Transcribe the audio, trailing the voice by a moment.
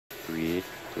3,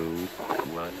 2,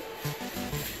 1.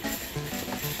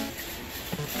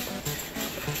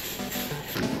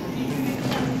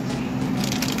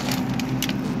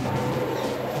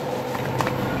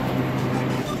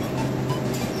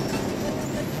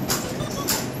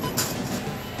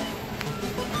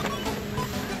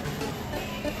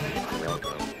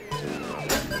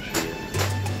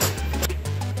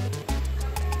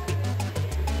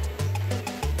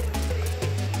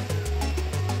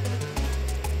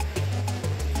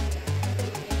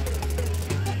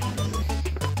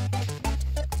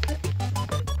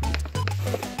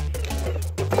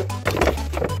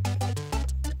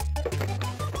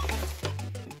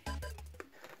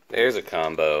 There's a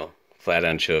combo. Flat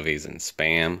anchovies and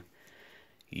Spam.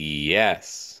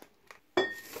 Yes.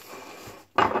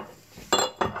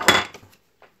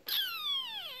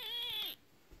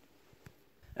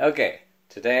 Okay,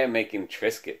 today I'm making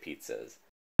Triscuit pizzas.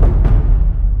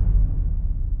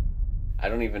 I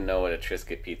don't even know what a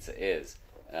Triscuit pizza is,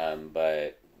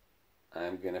 but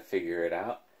I'm gonna figure it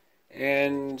out.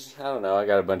 And I don't know, I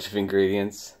got a bunch of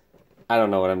ingredients. I don't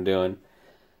know what I'm doing.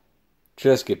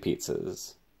 Triscuit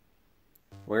pizzas.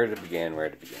 Where to begin? Where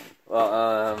to begin?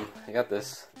 Well, I got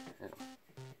this.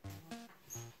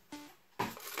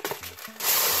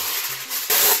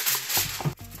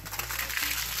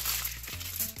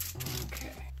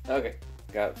 Okay,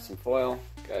 got some foil.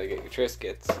 Gotta get your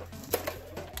Triscuits.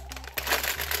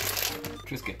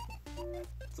 Triscuit.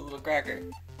 It's a little cracker.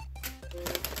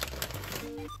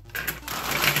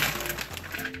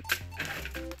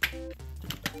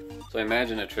 So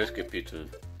imagine a Triscuit pizza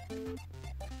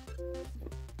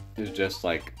is just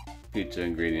like pizza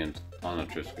ingredients on a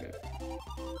Triscuit.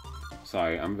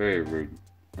 Sorry, I'm very rude.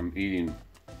 I'm eating.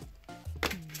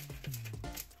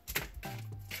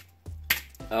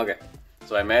 Okay,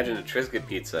 so I imagine a Triscuit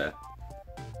pizza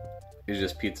is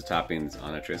just pizza toppings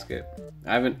on a Triscuit.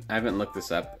 I haven't looked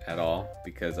this up at all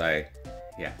because I'm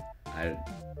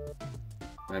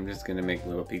just gonna make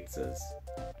little pizzas.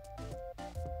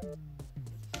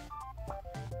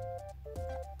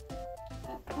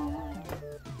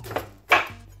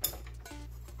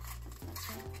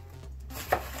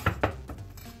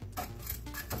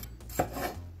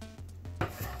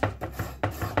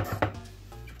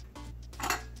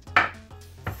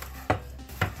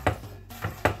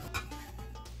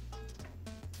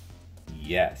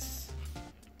 Yes.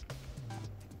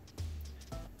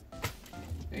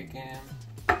 Bacon.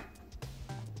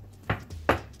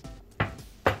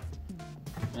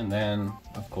 And then,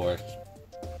 of course,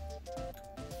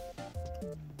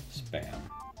 Spam.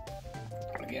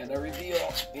 Again, a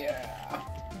reveal. Yeah.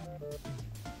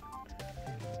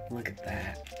 Look at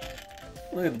that.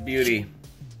 Look at the beauty.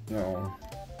 Oh.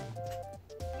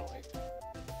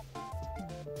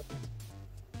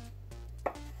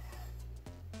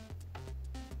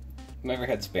 Never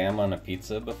had Spam on a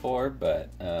pizza before,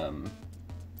 but I'm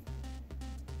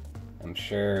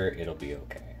sure it'll be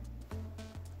okay.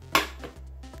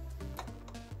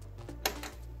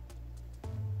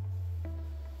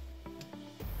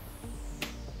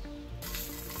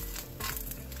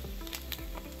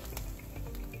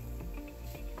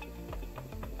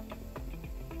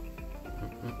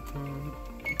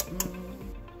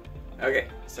 Okay,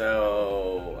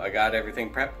 so I got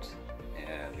everything prepped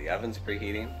and the oven's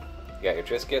preheating. You got your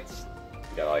Triscuits,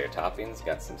 you got all your toppings, you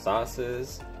got some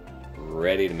sauces,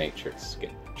 ready to make Triscuit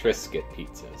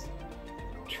pizzas.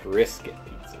 Triscuit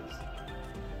pizzas.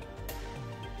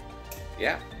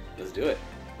 Yeah, let's do it.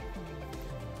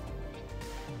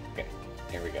 Okay,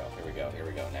 here we go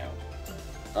now.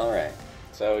 Alright,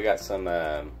 so we got some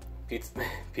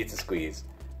pizza squeeze.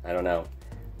 I don't know.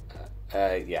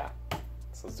 Yeah,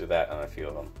 so let's do that on a few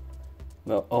of them.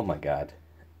 Well, oh my god.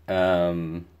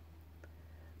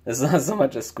 It's not so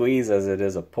much a squeeze as it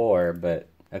is a pour, but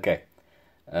okay.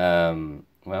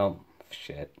 Well,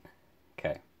 shit.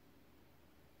 Okay.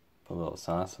 Put a little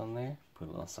sauce on there. Put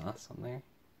a little sauce on there.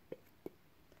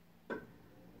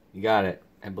 You got it.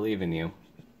 I believe in you.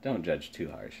 Don't judge too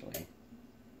harshly.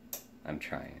 I'm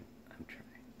trying.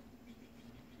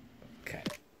 Okay.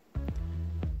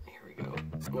 Here we go.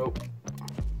 Nope.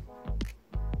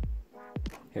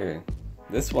 Here.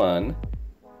 This one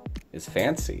is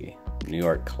fancy. New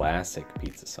York classic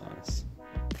pizza sauce.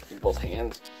 In both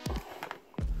hands.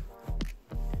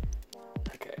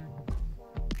 Okay.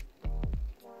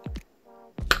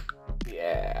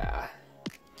 Yeah.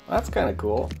 Well, that's kind of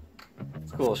cool.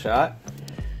 It's a cool shot.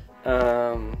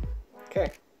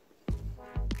 Okay.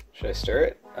 Should I stir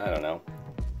it? I don't know.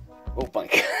 Oh my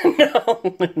god.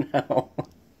 No.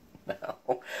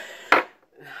 Oh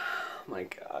my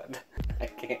god. I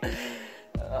can't.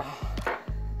 Oh.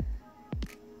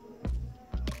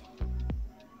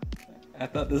 I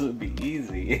thought this would be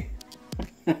easy.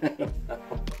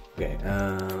 Okay,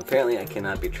 apparently I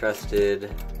cannot be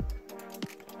trusted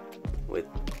with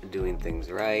doing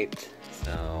things right,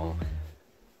 so...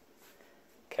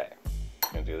 Okay,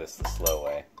 I'm gonna do this the slow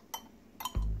way.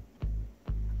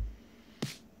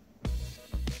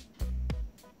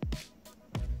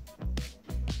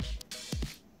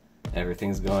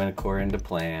 Everything's going according to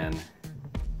plan.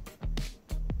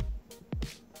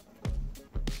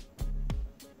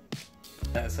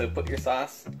 So put your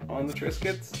sauce on the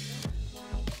Triscuits.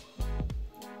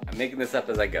 I'm making this up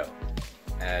as I go,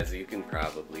 as you can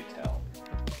probably tell.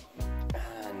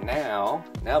 Now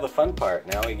the fun part.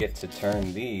 Now we get to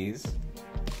turn these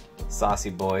saucy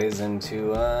boys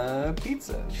into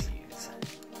pizzas.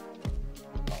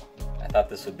 I thought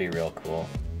this would be real cool.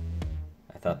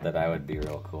 I thought that I would be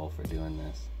real cool for doing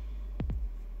this.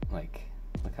 Like,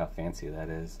 look how fancy that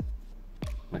is.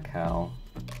 Look how...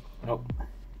 Oh.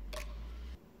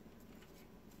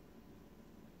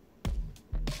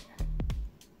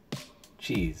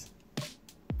 Cheese.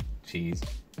 Cheese.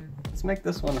 Let's make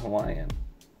this one Hawaiian,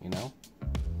 you know?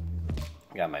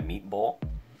 Got my meat bowl.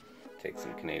 Take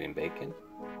some Canadian bacon.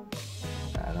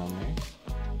 That on there.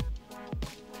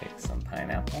 Take some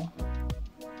pineapple.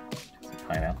 Some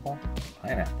pineapple.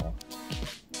 Pineapple.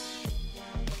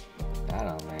 That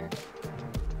on there.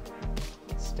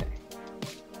 Stay.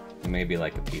 And maybe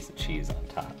like a piece of cheese on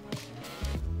top.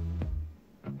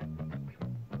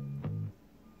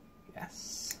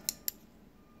 Yes.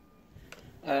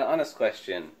 Honest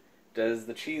question. Does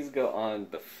the cheese go on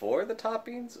before the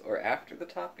toppings or after the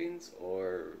toppings,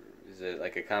 or is it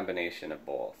like a combination of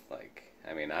both? Like,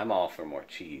 I mean, I'm all for more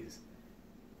cheese,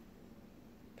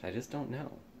 but I just don't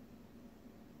know.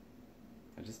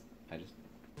 I just...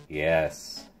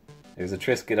 Yes. There's a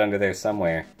Triscuit under there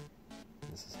somewhere.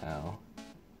 This is how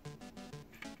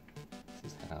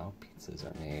pizzas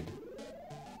are made.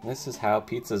 This is how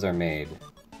pizzas are made.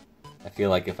 I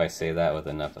feel like if I say that with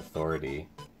enough authority,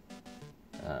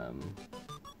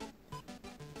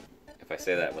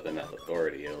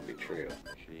 it'll be true.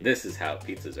 Jeez. This is how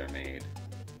pizzas are made.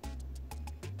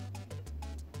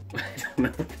 I don't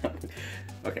know.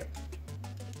 Okay.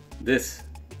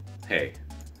 Hey.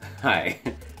 Hi.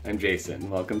 I'm Jason.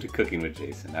 Welcome to Cooking with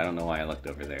Jason. I don't know why I looked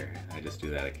over there. I just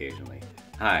do that occasionally.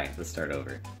 Hi. Let's start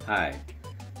over. Hi.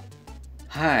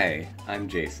 Hi. I'm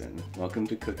Jason. Welcome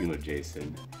to Cooking with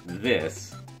Jason.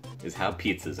 This is how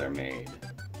pizzas are made.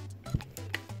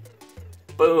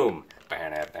 Boom!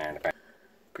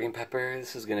 Green pepper.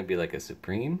 This is gonna be like a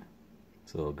supreme.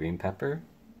 It's a little green pepper.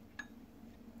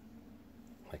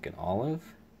 Like an olive.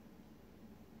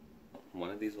 One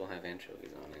of these will have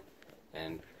anchovies on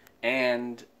it.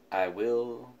 And I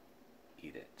will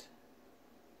eat it.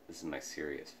 This is my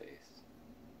serious face.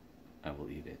 I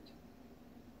will eat it.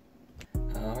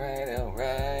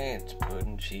 Alright.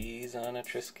 Putting cheese on a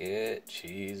Triscuit.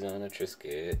 Cheese on a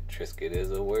Triscuit. Triscuit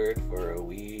is a word for a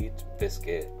wheat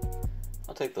biscuit.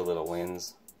 I'll take the little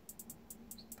wins.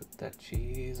 Just put that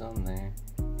cheese on there.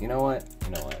 You know what?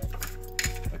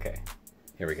 Okay.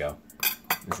 Here we go.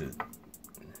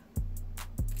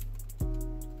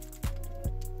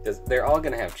 They're all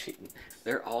gonna have cheese.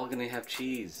 They're all gonna have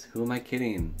cheese. Who am I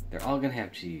kidding? They're all gonna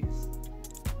have cheese.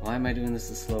 Why am I doing this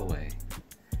the slow way?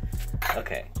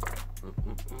 Okay.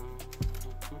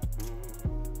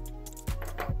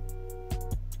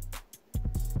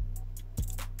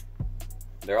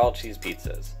 They're all cheese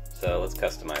pizzas, so let's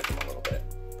customize them a little bit.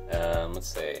 Let's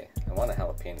say I want a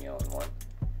jalapeno in one,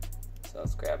 so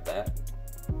let's grab that.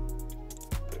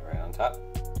 Put it right on top.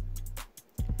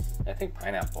 I think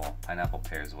pineapple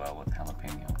pairs well with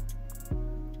jalapeno.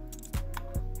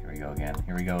 Here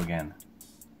we go again.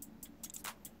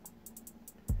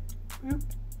 Boop.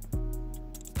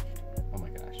 Oh my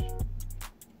gosh.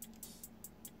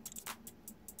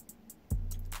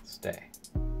 Stay.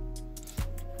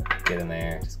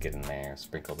 Just get in there,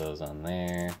 sprinkle those on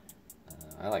there.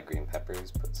 I like green peppers,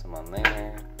 put some on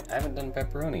there. I haven't done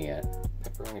pepperoni yet.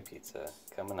 Pepperoni pizza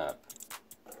coming up.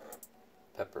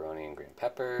 Pepperoni and green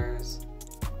peppers.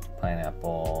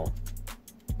 Pineapple.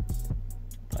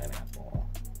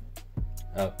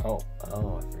 Oh,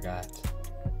 I forgot.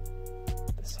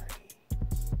 The sardine.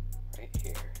 Right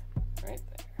here. Right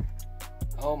there.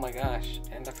 Oh my gosh,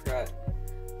 and I forgot.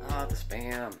 Ah, the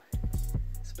Spam.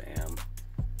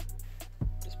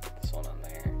 Just put this one on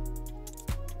there.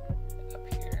 And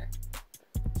up here.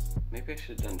 Maybe I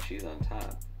should have done cheese on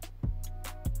top.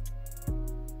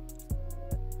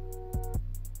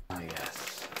 Oh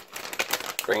yes.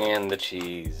 Bring in the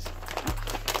cheese.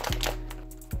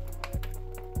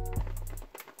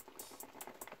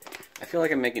 I feel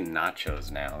like I'm making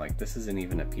nachos now. Like, this isn't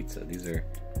even a pizza. These are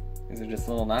just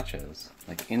little nachos.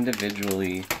 Like,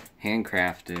 individually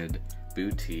handcrafted,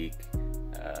 boutique,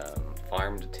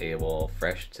 farm to table,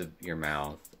 fresh to your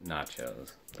mouth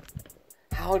nachos.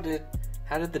 How did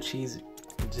the cheese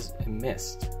it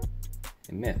missed?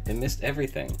 It missed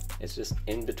everything. It's just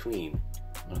in between.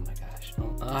 Oh my gosh.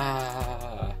 Oh,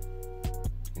 ah.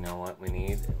 You know what we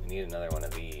need? We need another one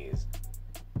of these.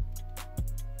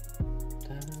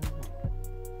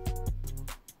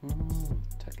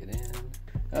 Tuck it in.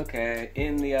 Okay,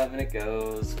 in the oven it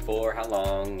goes. For how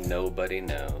long? Nobody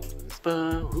knows.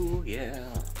 But ooh, yeah.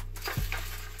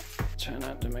 Try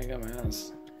not to make a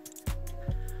mess.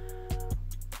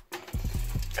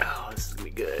 Oh, this is gonna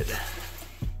be good.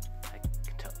 I can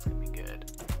tell it's gonna be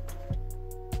good.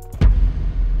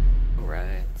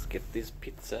 Alright, let's get this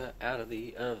pizza out of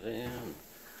the oven.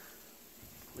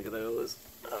 Look at those.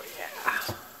 Oh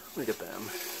yeah. Look at them.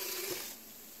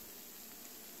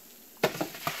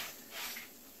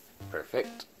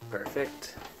 Perfect,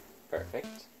 perfect,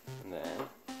 perfect. And then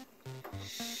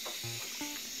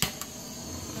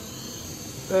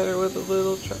better with a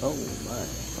little oh my.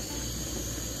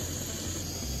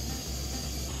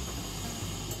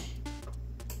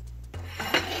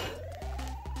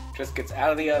 Triscuits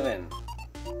out of the oven.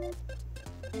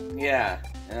 Yeah,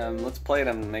 let's plate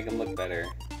them and make them look better.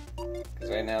 Because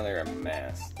right now they're a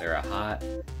mess. They're a hot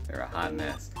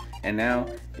mess. And now,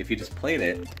 if you just plate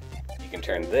it, you can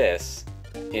turn this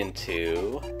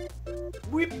into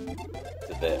whip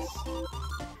to this.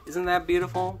 Isn't that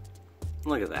beautiful?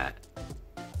 Look at that.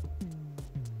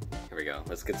 Here we go.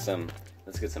 Let's get some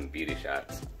beauty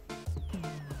shots.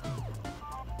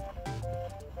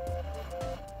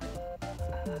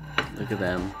 Look at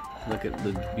them. Look at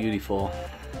the beautiful.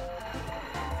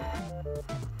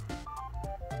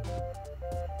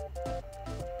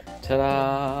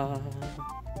 Ta-da!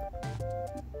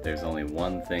 There's only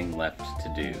one thing left to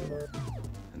do,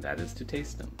 and that is to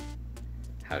taste them.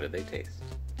 How do they taste?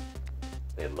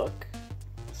 They look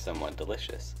somewhat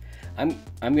delicious. I'm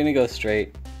gonna go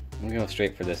straight. I'm gonna go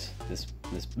straight for this as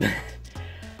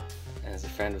a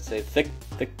friend would say, thick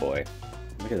boy.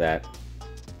 Look at that.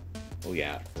 Oh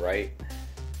yeah, right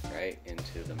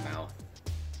into the mouth.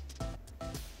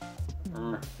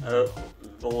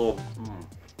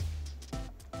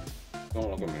 Don't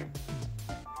look at me.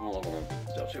 Don't look at me.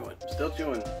 Still chewing. Still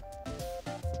chewing.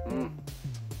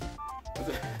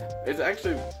 It's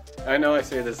actually, I know I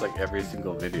say this like every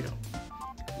single video,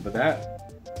 but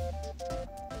that,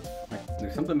 like,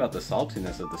 there's something about the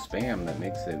saltiness of the Spam that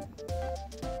makes it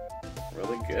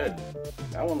really good.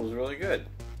 That one was really good.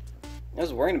 I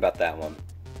was worrying about that one.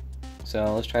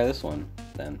 So let's try this one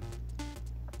then.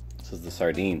 This is the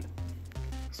sardine.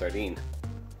 Sardine.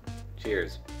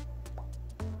 Cheers.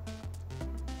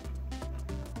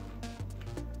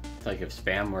 It's like if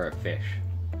Spam were a fish.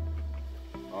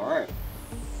 Alright.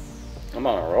 I'm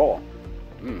on a roll.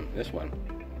 This one.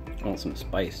 I want some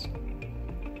spice.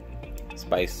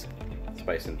 Spice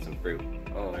and some fruit.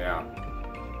 Oh yeah.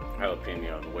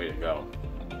 Jalapeno, the way to go.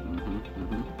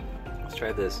 Let's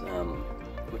try this.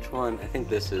 Which one? I think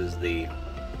this is the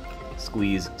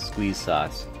squeeze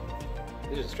sauce.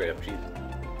 This is straight up cheese.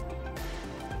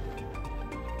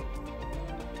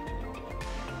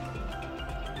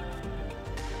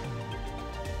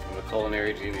 I'm a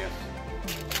culinary genius.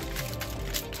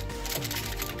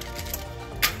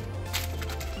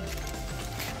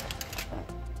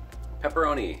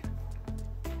 Pepperoni.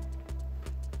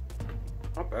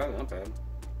 Not bad, not bad.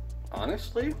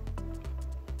 Honestly,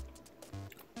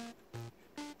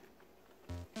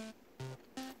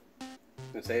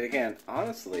 I'm gonna say it again.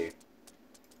 Honestly,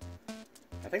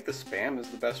 I think the Spam is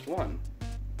the best one.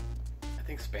 I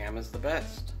think Spam is the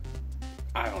best.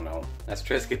 I don't know. That's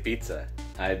Triscuit pizza.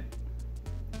 I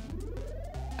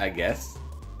guess.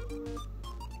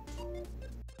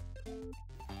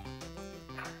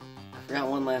 I forgot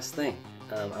one last thing.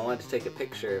 I wanted to take a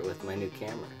picture with my new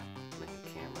camera.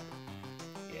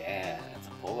 Yeah, it's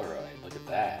a Polaroid. Look at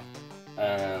that.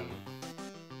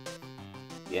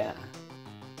 Yeah.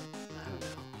 I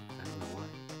don't know why.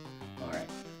 Alright.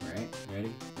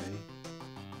 Ready?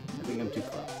 I think I'm too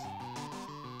close.